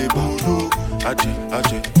 get kill it, Odogu.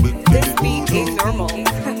 Aje, quick kill it. This beat is normal.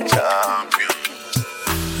 Champion.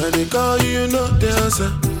 And they call you, no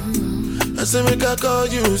dancer. I say make I call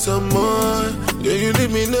you some more. Yeah, you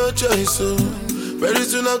leave me no choice, so very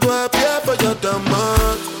soon I go appear for your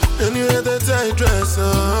demand. And you had that tight dress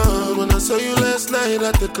on when I saw you last night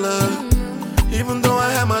at the club. Even though I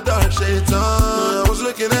had my dark shades on, I was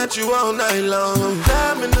looking at you all night long.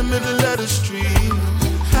 I'm in the middle of the street.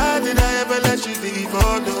 How did I ever let you leave?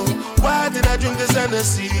 Oh no, why did I drink this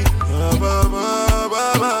Hennessy?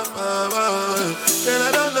 And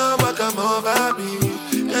I don't know what come over me.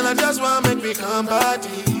 And I just want to make me come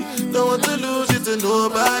body. Don't want to lose it to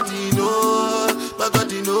nobody, no. My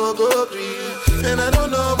body no go free. And I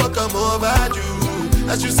don't know what come over you.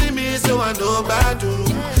 As you see me, so I know about you.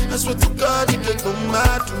 I swear to God, you can come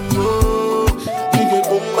back to.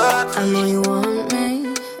 I know you want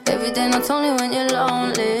me every day, not only when you're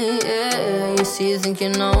lonely. Yeah, you see, you think you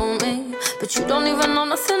know me, but you don't even know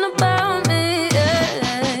nothing about me.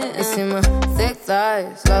 Yeah, you see my thick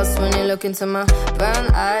thighs, lost when you look into my brown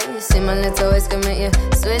eyes. See my little ways can make you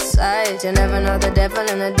switch sides. You never know the devil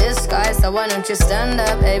in a disguise, so why don't you stand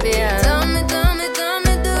up, baby? And tell me, do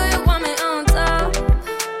you want me on top?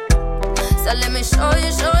 So let me show you.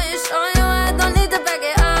 I don't need to back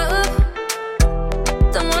it up.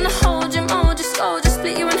 Don't wanna hold you, mold you slow, just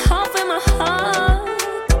split you in half with my heart.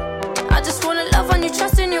 I just wanna love on you,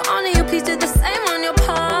 trust in you, honor you. Please do the same on your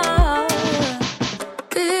part.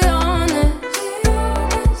 Be honest,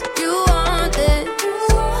 you want this,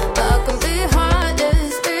 but I can be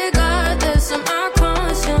heartless, regardless of my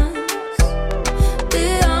conscience. Be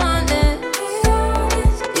honest,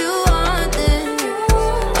 you want this,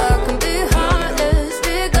 but I can be heartless,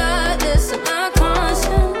 regardless of my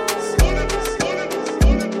conscience.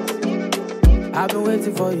 I've been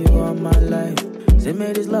waiting for you all my life. Say,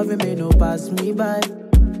 man, this loving me no pass me by.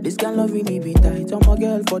 They This kind of really be tight. I'm a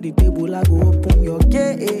girl for the table, I go open your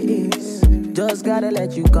case. Just gotta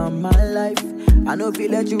let you come my life. I know if you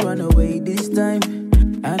let you run away this time.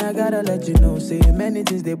 And I gotta let you know, say many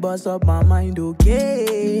things they bust up my mind,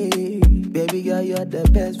 okay. Baby girl, you're the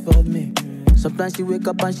best for me. Sometimes she wake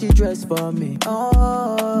up and she dress for me.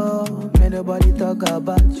 Oh, may nobody talk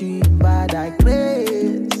about you in bad like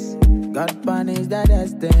place. God punish that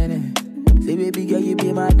destiny. Say baby girl, you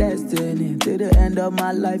be my destiny. Till the end of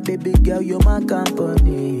my life, baby girl, you're my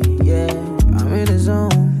company. Yeah, I'm in the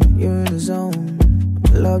zone, you're in the zone.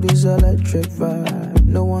 Love this electric vibe.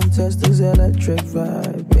 No one tests this electric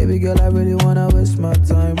vibe. Baby girl, I really wanna waste my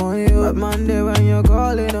time on you. Bad man there when you're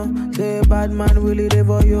calling, oh. Say bad man really there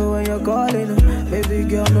for you when you're calling, oh. Baby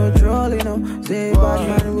girl, no trolling, oh. Say bad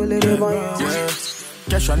man really there for you.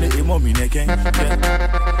 Cash on the emo me neck.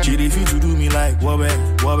 She refuse to do me like wobbe.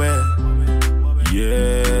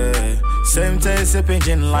 Yeah. Same taste, sipping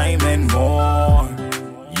lime and more.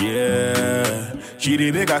 Yeah. She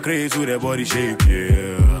the make a craze with her body shape,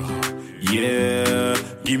 yeah.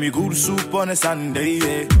 Give me good soup on a Sunday,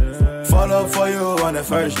 yeah. Fall up for you on the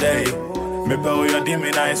first day. Me pay your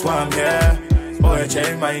dimmy nice one, yeah. Oh, I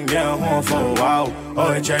change mine down home for a while. Oh,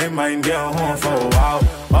 I change mine down home for a while.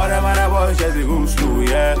 All them other boys just be good school,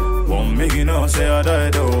 yeah. Won't make you know, say I do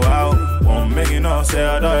it, wow. Won't make you know, say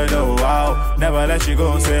I do it, wow. Never let you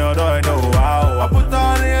go, say I do it, wow. I put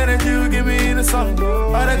all the energy you give me in the song.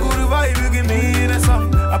 All the good vibe you give me in the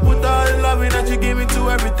song. I put all the loving that you give me to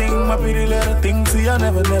everything. My pretty little thing, see I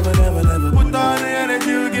never. Put all the energy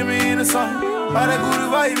you give me in the song. All the good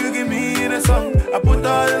vibe you give me in the song. I put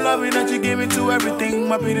all the loving that you give me to everything.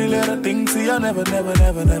 My pretty little thing, see I never.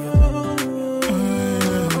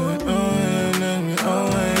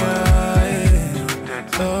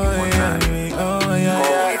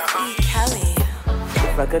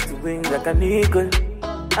 If I get to wings like an eagle,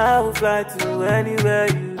 I will fly to anywhere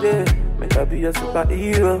you there. Make I be a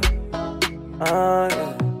superhero. Yeah.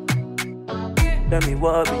 Tell me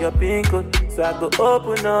what be your pin code, so I go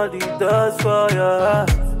open all the doors for your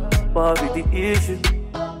heart. What be the issue?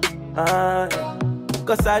 Yeah.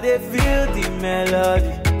 Cause I dey feel the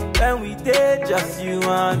melody when we did just you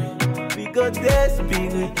and me. We go there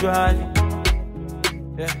spiritually.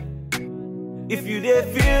 Yeah. If you dey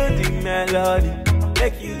feel the melody,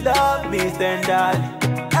 make you love me tenderly.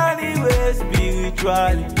 Anyway,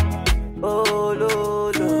 spiritually. Oh,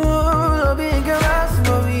 Lord, oh, big ass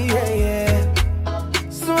for me, yeah.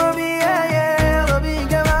 So me, yeah. Oh,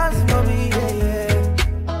 big ass for me,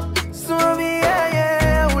 yeah. So me,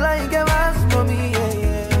 yeah. Oh, like ass for me,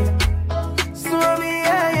 yeah. So me,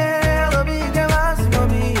 yeah. Oh, big ass for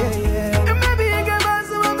me, yeah. And maybe big ass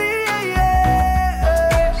for me,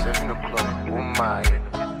 yeah. 7 o'clock, oh my.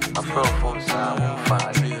 I fell from side,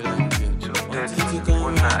 2:30,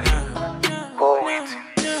 1 night. Go wait.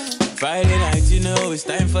 Friday night, you know it's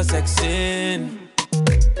time for sexing.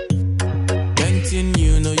 Painting,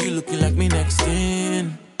 you know you looking like me next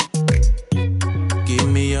in. Give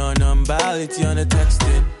me your number, it's on the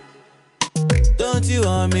texting. Don't you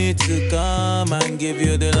want me to come and give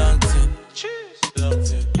you the long thing?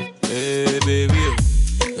 Hey baby,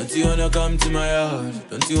 don't you wanna come to my yard?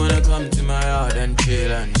 Don't you wanna come to my yard and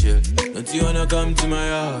chill and chill? Don't you wanna come to my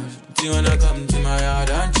yard? Don't you wanna come to my yard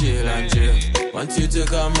and chill and chill? Want you to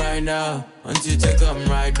come right now. Want you to come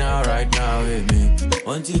right now with me.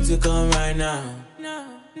 Want you to come right now.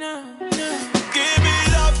 Give me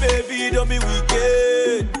love, baby, don't be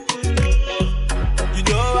wicked. You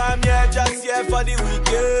know I'm here, just here for the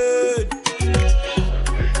weekend.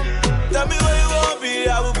 Tell me where you want me,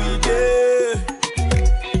 I will be there.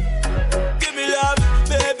 Give me love,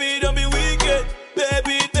 baby, don't be wicked.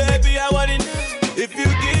 Baby, I want it. If you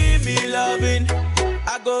give me loving,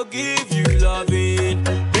 I go give you loving.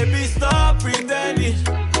 Baby, stop pretending.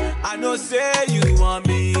 I know say you want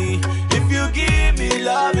me. If you give me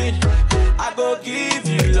loving, I go give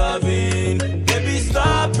you loving. Baby,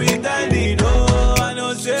 stop pretending. Oh, I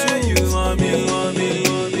know say you want me.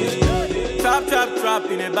 Trap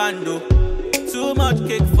in a bando. Too much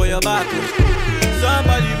cake for your back.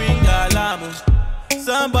 Somebody ring alarm.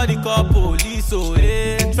 Somebody call police. Oh,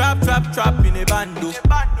 yeah. Trap in a bando.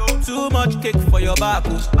 Too much cake for your back.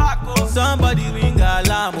 Somebody ring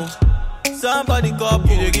alarm. Somebody call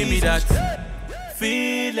police. Give me that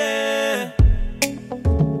feeling.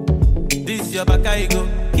 This your back, I go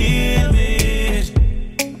kill me.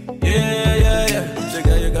 Yeah. So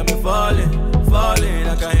girl, you got me falling.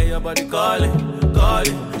 I can hear your body calling.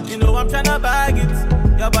 You know I'm tryna bag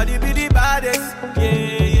it. Your body be the baddest.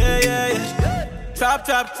 Yeah.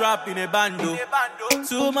 Trap in a bando.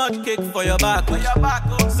 Too much cake for your back.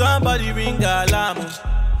 Somebody ring the alarm.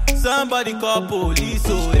 Somebody call police,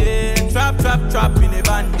 oh yeah. Trap in a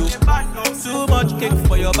bando. Too much cake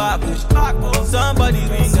for your back. Somebody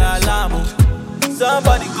ring alarm.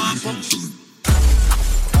 Somebody call police.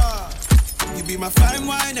 You be my fine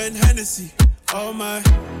wine and Hennessy. Oh my.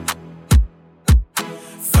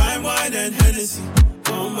 Fine wine and Hennessy.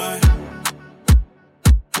 Oh my.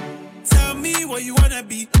 Tell me what you wanna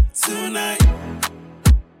be tonight.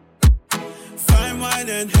 Fine wine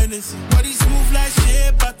and Hennessy. Body smooth like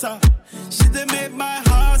shea butter. She done make my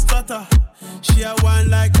heart stutter. She a wine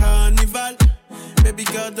like carnival. Baby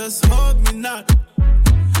girl, just hold me not.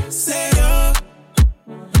 Say yo,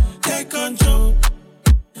 take control.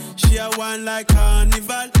 She a wine like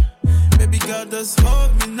carnival. Baby girl, just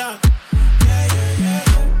hold me now. Yeah.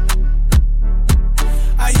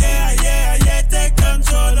 Yeah, take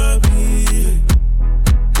control of me.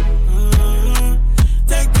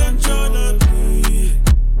 Take control of me.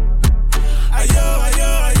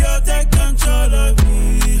 Ayo, take control of me.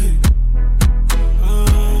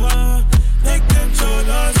 Take control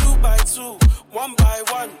of 2 by 2, 1 by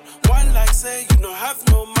 1. One like say you don't have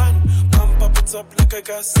no man. Pump up it up like a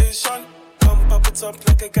gas station. Pump up it up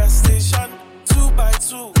like a gas station. 2 by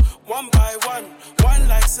 2, 1 by 1. One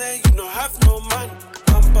like say you don't have no man.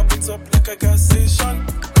 Pump up it up like a gas station.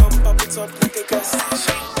 Pump up it up like a gas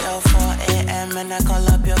station. Yo, 4 a.m. and I call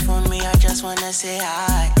up your phone. Me, I just wanna say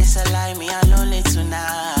hi. It's a lie, me I'm lonely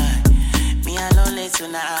tonight. Me I'm lonely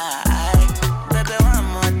tonight. Baby, one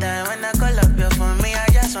more time when I call up your phone. Me, I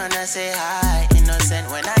just wanna say hi. Innocent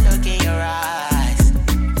when I look in your eyes.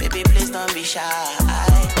 Baby, please don't be shy.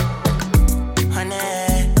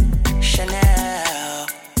 Honey, Chanel,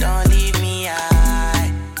 don't leave me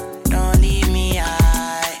high. Don't leave me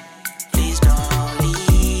high. Please don't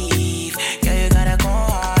leave. Girl, you gotta go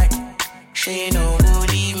hard. She know who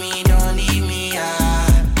leave me, don't leave me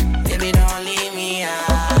high. Baby, don't leave me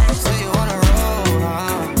high. So you wanna roll,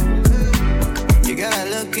 huh? You got a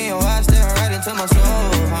look in your eyes, staring right into my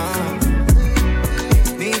soul, huh?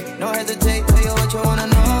 Me, no hesitate, tell you what you wanna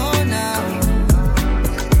know now.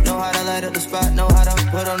 Know how to light up the spot, know how to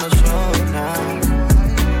put on the show now.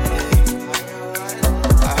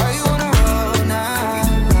 I heard you wanna roll now.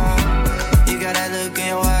 You got that look in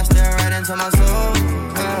your eyes, staring right into my soul,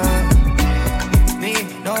 Me,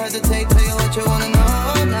 no hesitate, tell you what you wanna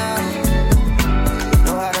know now.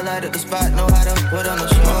 Know how to light up the spot, know how to put on the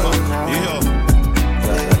show now.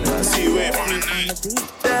 See you away from the night.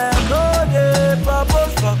 Them no dey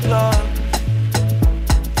purpose for club,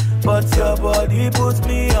 but your body puts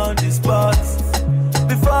me on the spot.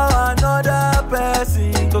 Before another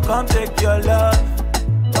person go come take your love.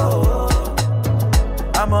 Oh,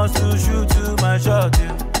 I must lose you to my shot, you.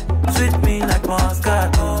 Sweet me like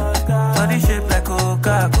Moscato, body shape like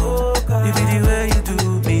Coca-Cola. You be the way you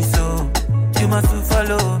do me so, you must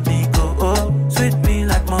follow me go. Oh, sweet me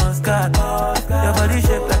like Moscato, your body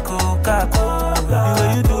shape like Coca-Cola. The way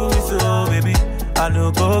you do me so, baby, I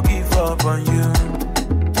no go give up on you.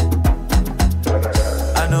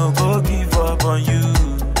 I no go give up on you.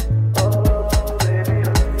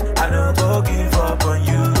 I no go give up on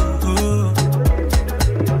you.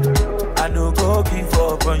 I no go give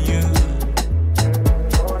up on you.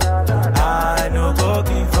 I no go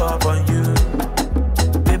give up on you.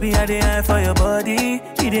 Baby, I dey eye for your body.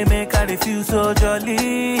 You dey make I dey feel so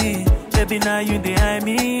jolly. Baby, now you dey eye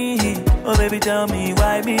me. Oh, baby, tell me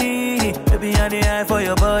why me. Baby, I dey eye for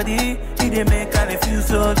your body. You dey make I dey feel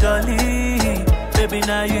so jolly. Baby,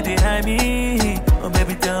 now you dey eye me. Oh,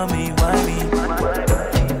 baby, tell me why me.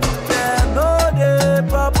 Them no dey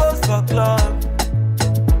purpose for club,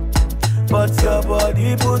 but your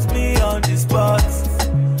body puts me on the spot.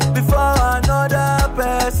 Before another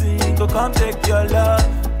person go come take your love.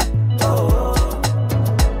 Oh,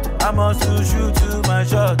 I must lose you to my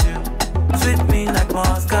shot, you. Sweet me like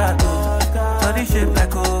Moscato, body shape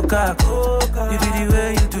like Coca-Cola. You be the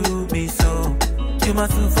way you do me so, you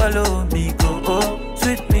must follow me go. Oh,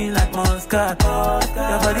 sweet me like Moscato,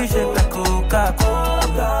 your body shape like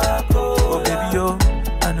Coca-Cola. Oh baby yo,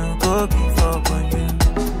 I no go give up on you.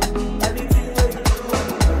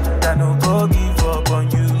 I no go give up on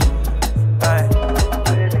you.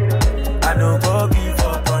 I no go give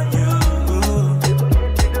up on you.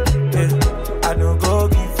 Yeah, I no go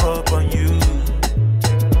give up on you.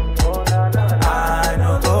 I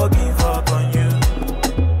no go give up on you.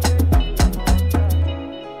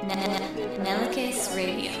 Melicus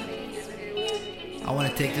Radio. I want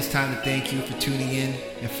to take this time to thank you for tuning in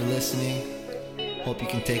and for listening. Hope you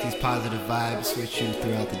can take these positive vibes with you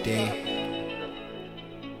throughout the day.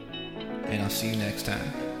 And I'll see you next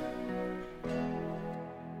time.